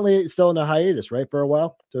Twitter. Currently still in a hiatus, right, for a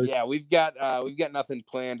while. So, yeah, we've got nothing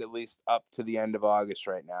planned at least up to the end of August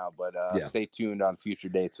right now, but stay tuned on future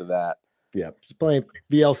dates of that. Yeah, playing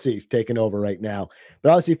VLC taking over right now.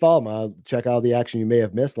 But obviously follow them. Check out the action you may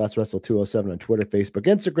have missed. Let's Wrestle 207 on Twitter, Facebook,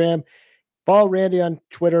 Instagram. Follow Randy on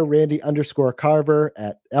Twitter, Randy_Carver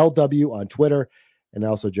at LW on Twitter. And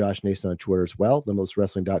also Josh Nason on Twitter as well.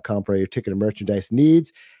 LimitlessWrestling.com for your ticket and merchandise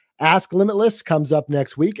needs. Ask Limitless comes up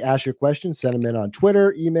next week. Ask your questions, send them in on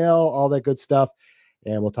Twitter, email, all that good stuff.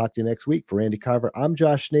 And we'll talk to you next week. For Randy Carver, I'm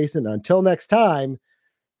Josh Nason. Until next time,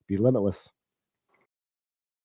 be limitless.